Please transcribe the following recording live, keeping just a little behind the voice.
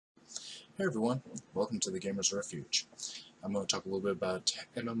Hey everyone, welcome to the Gamer's Refuge. I'm going to talk a little bit about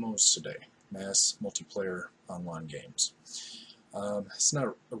MMOs today, mass multiplayer online games. It's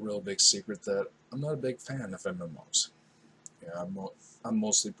not a real big secret that I'm not a big fan of MMOs. Yeah, I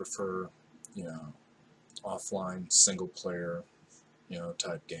mostly prefer, offline single player,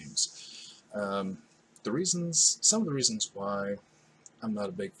 type games. Some of the reasons why I'm not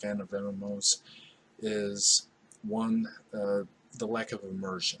a big fan of MMOs is one, the lack of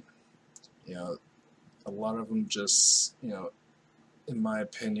immersion. You know, a lot of them just, in my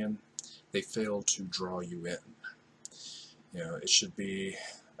opinion, they fail to draw you in. It should be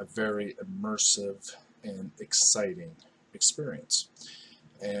a very immersive and exciting experience.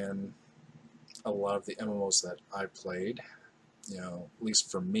 And a lot of the MMOs that I played, at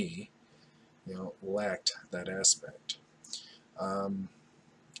least for me, lacked that aspect.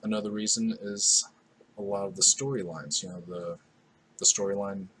 Another reason is a lot of the storylines, the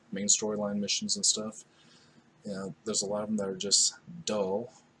storyline, main storyline missions and stuff. There's a lot of them that are just dull,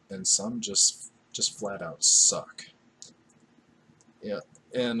 and some just flat out suck.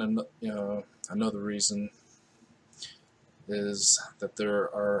 And another reason is that there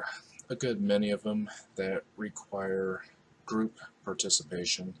are a good many of them that require group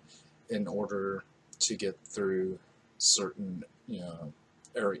participation in order to get through certain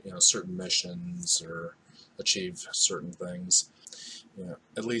certain missions or achieve certain things.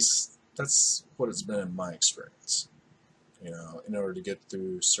 At least that's what it's been in my experience. In order to get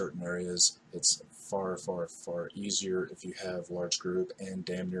through certain areas, it's far, far, far easier if you have a large group, and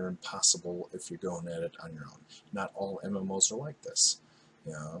damn near impossible if you're going at it on your own. Not all MMOs are like this.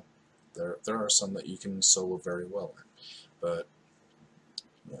 There are some that you can solo very well in, but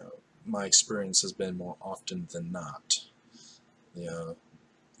my experience has been more often than not,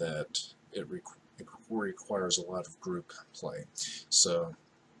 that it requires a lot of group play. So,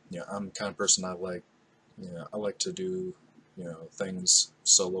 I'm the kind of person I like to do, things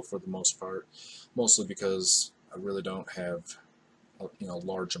solo for the most part, mostly because I really don't have,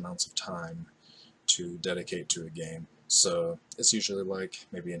 large amounts of time to dedicate to a game. So it's usually like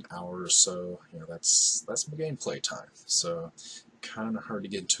maybe an hour or so. That's my gameplay time. So kind of hard to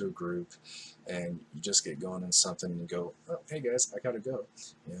get into a group, and you just get going in something and go, oh, hey guys, I gotta go.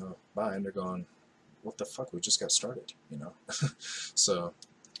 Bye, and they're going, what the fuck? We just got started. So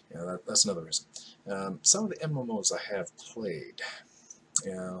that's another reason. Some of the MMOs I have played,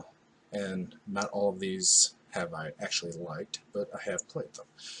 and not all of these have I actually liked, but I have played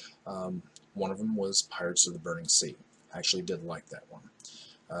them. One of them was Pirates of the Burning Sea. I actually did like that one,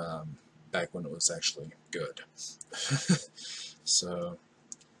 back when it was actually good. So,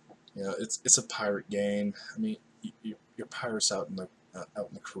 it's a pirate game. I mean, you're pirates out in the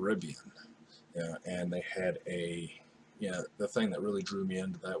Caribbean, and they had the thing that really drew me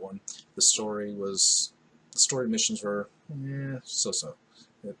into that one. The story missions were so.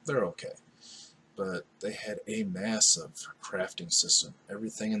 They're okay, but they had a massive crafting system.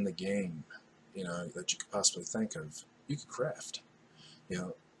 Everything in the game, that you could possibly think of, you could craft.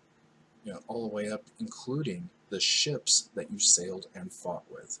 All the way up, including the ships that you sailed and fought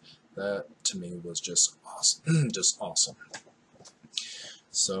with. That to me was just awesome, just awesome.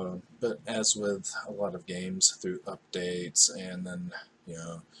 So, but as with a lot of games, through updates and then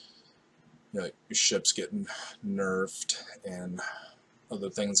your ships getting nerfed and other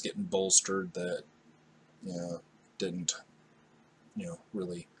things getting bolstered that didn't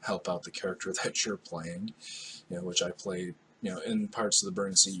really help out the character that you're playing. Which I played. In Pirates of the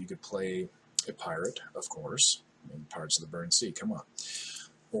Burning Sea, you could play a pirate, of course. In Pirates of the Burning Sea, come on.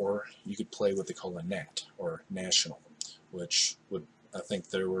 Or you could play what they call a NAT, or national, which would, I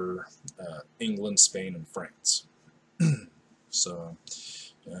think there were England, Spain, and France. So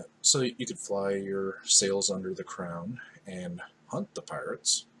you could fly your sails under the crown and hunt the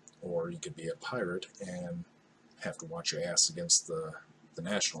pirates, or you could be a pirate and have to watch your ass against the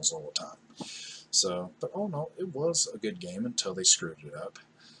nationals all the time. So, but all in all, it was a good game until they screwed it up.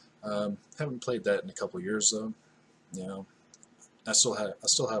 Haven't played that in a couple years though. I still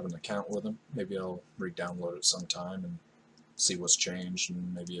have an account with them. Maybe I'll re-download it sometime and see what's changed,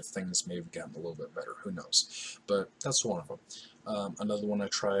 and maybe if things may have gotten a little bit better. Who knows? But that's one of them. Another one I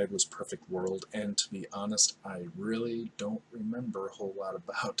tried was Perfect World, and to be honest, I really don't remember a whole lot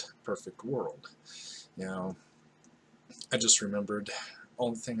about Perfect World. I just remembered.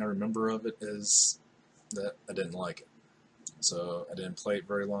 Only thing I remember of it is that I didn't like it. So I didn't play it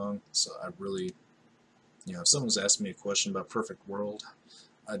very long. So I really, if someone's asking me a question about Perfect World,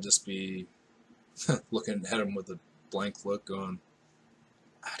 I'd just be looking at them with a blank look, going,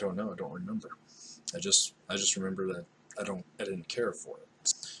 I don't know, I don't remember. I just remember that I didn't care for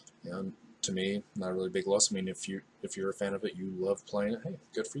it. to me, not really a big loss. I mean, if you're a fan of it, you love playing it. Hey,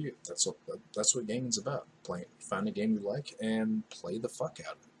 good for you. That's what gaming's about. Find a game you like and play the fuck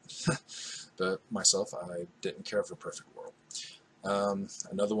out of it. But myself, I didn't care for Perfect World.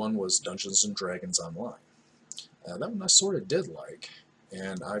 Another one was Dungeons and Dragons Online. That one I sort of did like,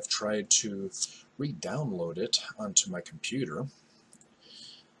 and I've tried to re-download it onto my computer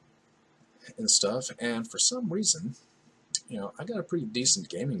and stuff. And for some reason, I got a pretty decent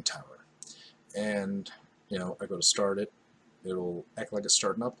gaming tower. And, I go to start it, it'll act like it's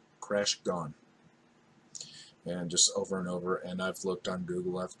starting up, crash, gone. And just over and over, and I've looked on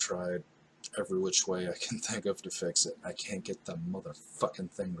Google, I've tried every which way I can think of to fix it. I can't get the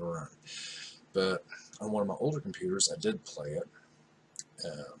motherfucking thing to run. But on one of my older computers, I did play it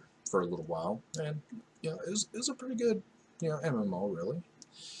for a little while, and, it was a pretty good, MMO, really.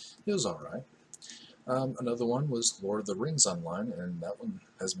 It was alright. Another one was Lord of the Rings Online, and that one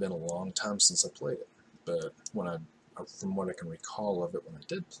has been a long time since I played it. But from what I can recall of it when I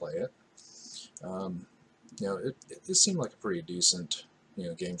did play it, it seemed like a pretty decent,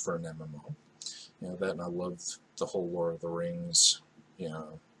 game for an MMO. That, and I loved the whole Lord of the Rings,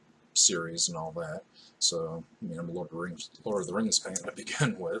 series and all that. So, I'm a Lord of the Rings fan to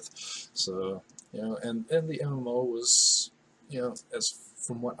begin with. So, and the MMO was, as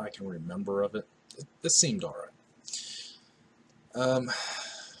from what I can remember of it, it seemed alright.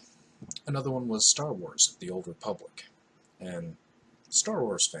 Another one was Star Wars, The Old Republic. And Star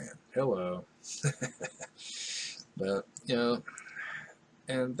Wars fan, hello. But,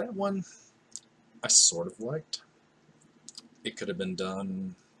 and that one I sort of liked. It could have been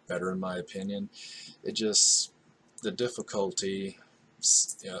done better in my opinion. It just, the difficulty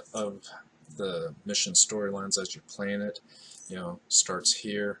of the mission storylines as you're playing it, starts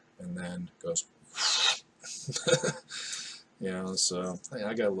here and then goes so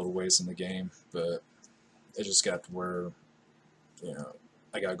I got a little ways in the game, but it just got to where,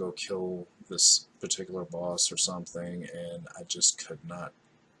 I gotta go kill this particular boss or something, and I just could not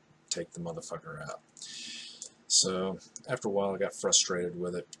take the motherfucker out. So after a while I got frustrated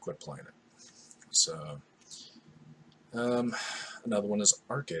with it, quit playing it. So another one is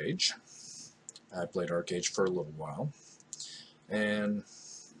ArcAge. I played ArcAge for a little while, and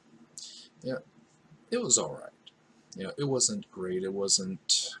it was alright. It wasn't great, it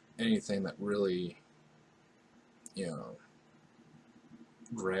wasn't anything that really,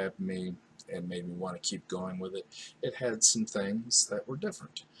 grabbed me and made me want to keep going with it. It had some things that were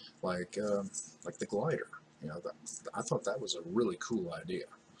different, like the glider. I thought that was a really cool idea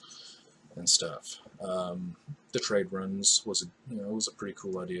and stuff. The trade runs was a pretty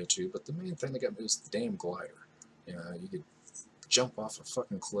cool idea too. But the main thing that got me was the damn glider. You could jump off a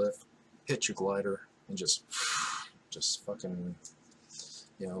fucking cliff, hit your glider, and just fucking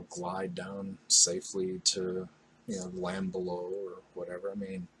glide down safely to land below or whatever. I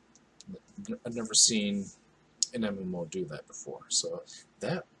mean, I've never seen an MMO do that before, so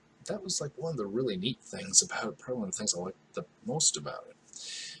that was like one of the really neat things about it, probably one of the things I liked the most about it.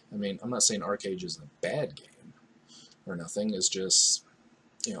 I mean, I'm not saying ArcAge is a bad game or nothing, it's just,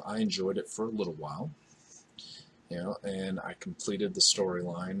 I enjoyed it for a little while, and I completed the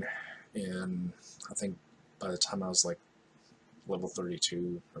storyline, and I think by the time I was like level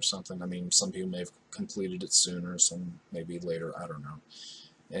 32 or something. I mean, some people may have completed it sooner, some maybe later, I don't know.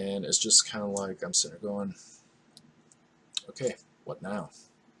 And it's just kind of like I'm sitting there going, okay, what now?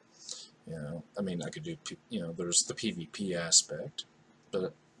 I mean, I could do, there's the PvP aspect,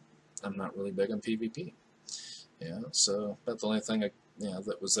 but I'm not really big on PvP. So about the only thing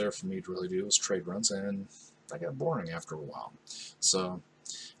that was there for me to really do was trade runs, and that got boring after a while. So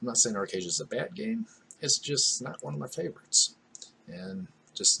I'm not saying ArcAge is a bad game, it's just not one of my favorites, and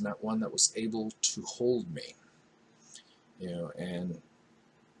just not one that was able to hold me, and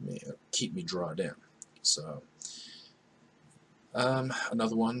keep me drawn in. So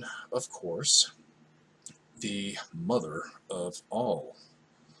another one, of course, the mother of all,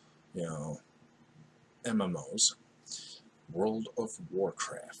 MMOs, World of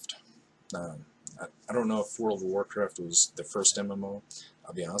Warcraft. I don't know if World of Warcraft was the first MMO.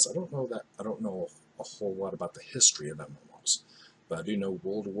 I'll be honest, I don't know a whole lot about the history of MMOs, but I do know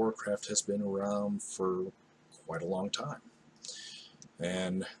World of Warcraft has been around for quite a long time,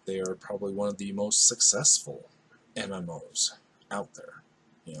 and they are probably one of the most successful MMOs out there,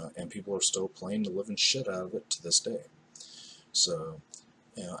 and people are still playing the living shit out of it to this day. So,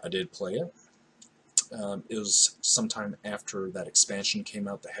 I did play it. It was sometime after that expansion came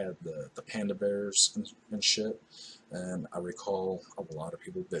out that had the panda bears and shit, and I recall a lot of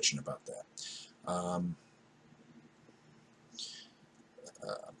people bitching about that.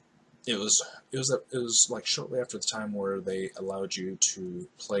 it was like shortly after the time where they allowed you to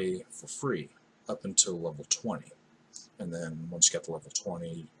play for free up until level 20, and then once you got to level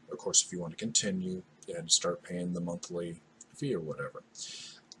 20, of course, if you want to continue, you had to start paying the monthly fee or whatever.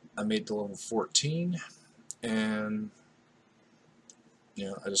 I made to level 14, and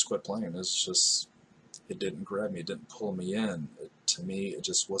I just quit playing. It didn't grab me, it didn't pull me in. To me, it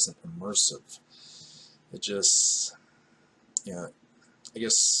just wasn't immersive. It just, I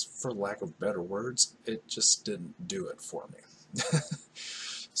guess for lack of better words, it just didn't do it for me.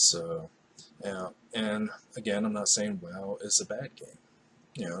 So, and again, I'm not saying WoW is a bad game.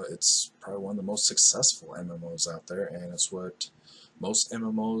 It's probably one of the most successful MMOs out there, and it's what most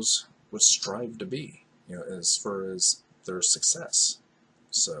MMOs would strive to be, as far as their success.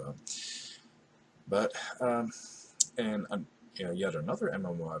 So, but, and yet another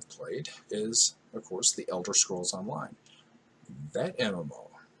MMO I've played is, of course, the Elder Scrolls Online. That MMO,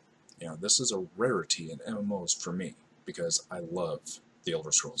 this is a rarity in MMOs for me, because I love the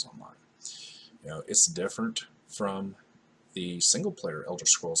Elder Scrolls Online. It's different from the single-player Elder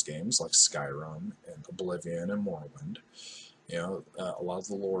Scrolls games like Skyrim and Oblivion and Morrowind. A lot of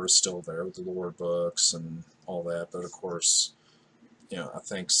the lore is still there with the lore books and all that, but of course, I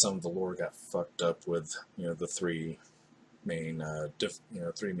think some of the lore got fucked up with, the three main,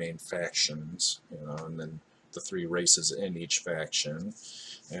 three main factions, and then the three races in each faction,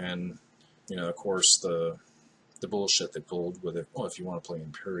 and, of course, the bullshit they pulled with it. Well, if you want to play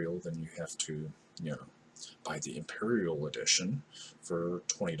Imperial, then you have to, buy the Imperial Edition for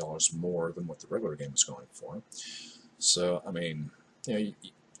 $20 more than what the regular game is going for. So, I mean, you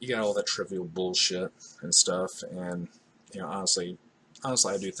got all that trivial bullshit and stuff, and, honestly, I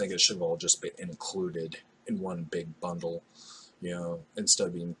do think it should have all just been included in one big bundle. Instead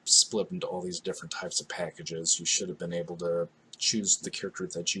of being split into all these different types of packages, you should have been able to choose the character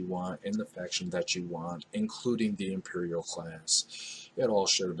that you want in the faction that you want, including the Imperial class. It all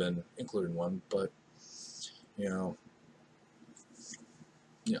should have been included in one, but,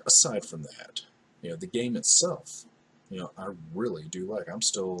 aside from that, the game itself, I really do like. I'm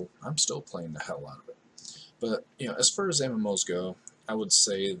still playing the hell out of it. But, as far as MMOs go, I would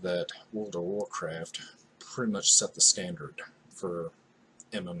say that World of Warcraft pretty much set the standard for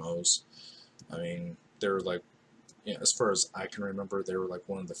MMOs. I mean, they're like, as far as I can remember, they were like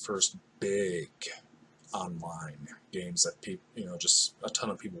one of the first big online games that people, just a ton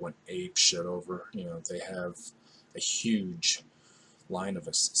of people went ape shit over. They have a huge line of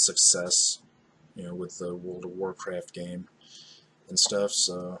success, with the World of Warcraft game and stuff.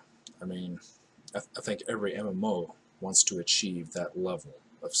 So, I mean, I think every MMO wants to achieve that level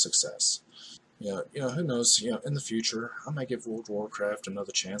of success. Who knows? In the future, I might give World of Warcraft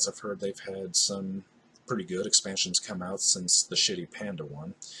another chance. I've heard they've had some pretty good expansions come out since the shitty Panda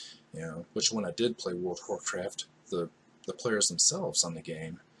one. Which when I did play World of Warcraft, the players themselves on the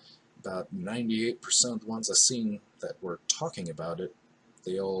game, about 98% of the ones I've seen that were talking about it,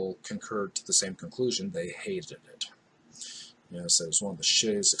 they all concurred to the same conclusion. They hated it. So it was one of the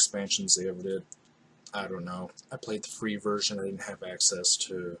shittiest expansions they ever did. I don't know. I played the free version. I didn't have access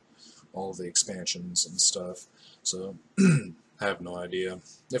to all the expansions and stuff, so I have no idea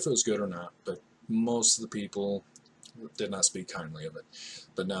if it was good or not, but most of the people did not speak kindly of it.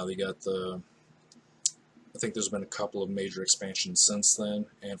 But now they got I think there's been a couple of major expansions since then,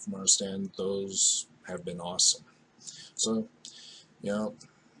 and from what I understand, those have been awesome. So,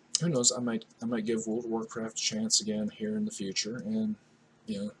 who knows, I might give World of Warcraft a chance again here in the future, and,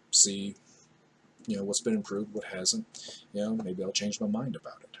 see, what's been improved, what hasn't. Maybe I'll change my mind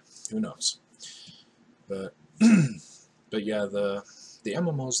about it. Who knows? But, but yeah, the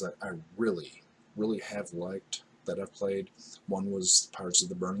MMOs that I really, really have liked that I've played, one was Pirates of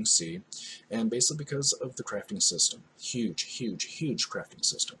the Burning Sea, and basically because of the crafting system. Huge, huge, huge crafting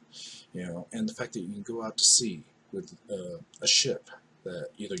system. And the fact that you can go out to sea with a ship that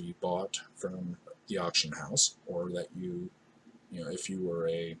either you bought from the auction house, or that if you were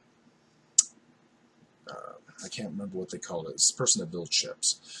a I can't remember what they called it. It's the person that builds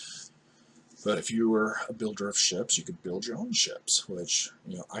ships. But if you were a builder of ships, you could build your own ships, which,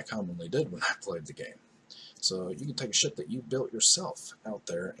 I commonly did when I played the game. So you can take a ship that you built yourself out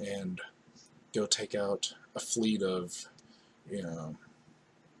there and go take out a fleet of,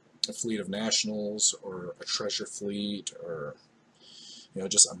 nationals, or a treasure fleet, or,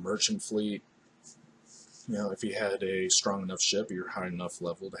 just a merchant fleet. If you had a strong enough ship, you're high enough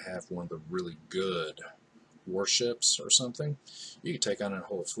level to have one of the really good warships or something, you could take on a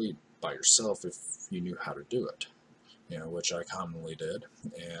whole fleet by yourself if you knew how to do it, which I commonly did.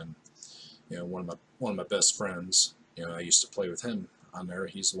 And one of my best friends, I used to play with him on there.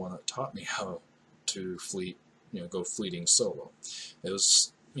 He's the one that taught me how to go fleeting solo. It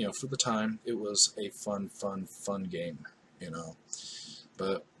was, for the time, it was a fun game,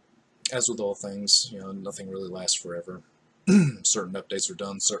 But as with all things, nothing really lasts forever. Certain updates are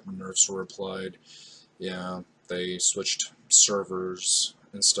done, certain nerfs were applied. Yeah, they switched servers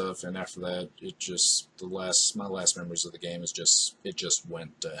and stuff, and after that, my last memories of the game is it just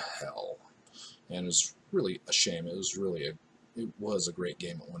went to hell, and it was really a shame. It was a great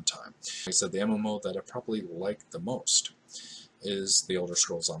game at one time. Like I said, the MMO that I probably like the most is the Elder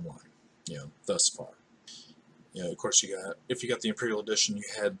Scrolls Online. Thus far. Of course, if you got the Imperial Edition, you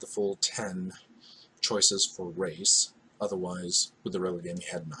had the full 10 choices for race. Otherwise, with the regular game, you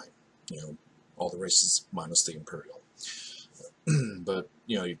had 9. All the races minus the Imperial. But,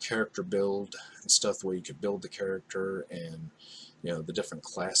 your character build and stuff, the way you could build the character, and, the different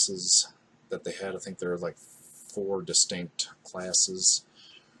classes that they had. I think there are like 4 distinct classes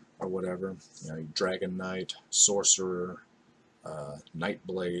or whatever. Dragon Knight, Sorcerer,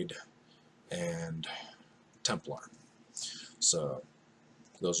 Nightblade, and Templar. So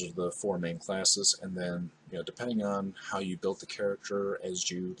those are the 4 main classes, and then depending on how you built the character as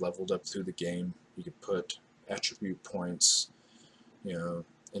you leveled up through the game, you could put attribute points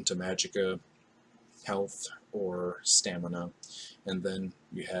into magicka, health, or stamina, and then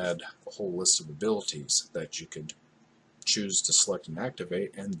you had a whole list of abilities that you could choose to select and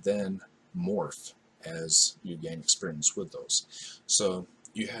activate, and then morph as you gain experience with those. So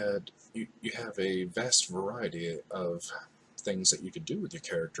you have a vast variety of things that you could do with your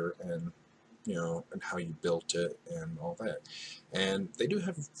character, and and how you built it and all that. And they do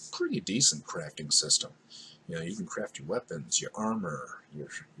have a pretty decent crafting system. You can craft your weapons, your armor,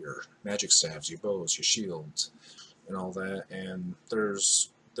 your magic staves, your bows, your shields, and all that. And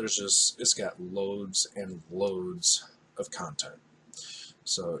it's got loads and loads of content.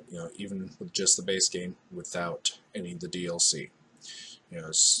 So even with just the base game, without any of the DLC,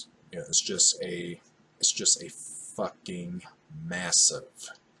 it's just a fucking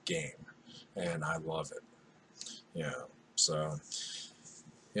massive game, and I love it. So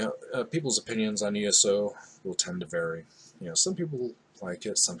people's opinions on ESO will tend to vary. Some people like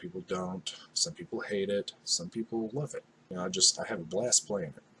it, some people don't, some people hate it, some people love it. I have a blast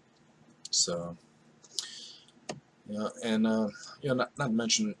playing it. So and not to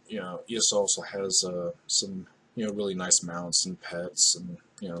mention, ESO also has some really nice mounts and pets and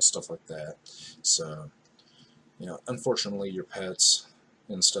stuff like that. So unfortunately, your pets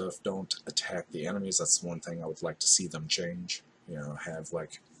and stuff don't attack the enemies. That's one thing I would like to see them change. Have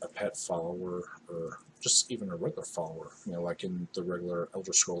like a pet follower, or just even a regular follower, like in the regular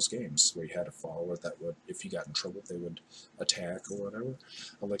Elder Scrolls games, where you had a follower that would, if you got in trouble, they would attack or whatever.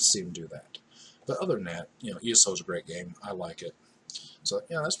 I'd like to see them do that. But other than that, ESO is a great game. I like it. So,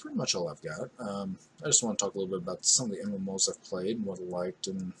 that's pretty much all I've got. I just want to talk a little bit about some of the MMOs I've played and what I liked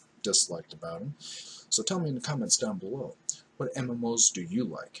and disliked about them. So tell me in the comments down below, what MMOs do you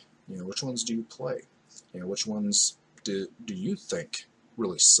like? Which ones do you play? Which ones do you think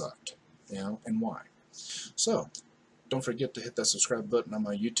really sucked? And why? So, don't forget to hit that subscribe button on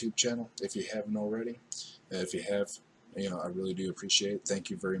my YouTube channel if you haven't already. If you have, I really do appreciate it. Thank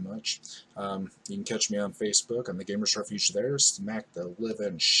you very much. You can catch me on Facebook. I'm the Gamers Refuge there. Smack the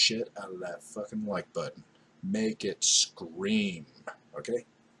living shit out of that fucking like button. Make it scream. Okay?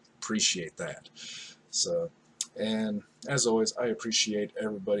 Appreciate that. So, and as always, I appreciate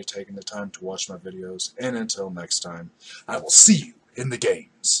everybody taking the time to watch my videos. And until next time, I will see you in the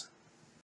games.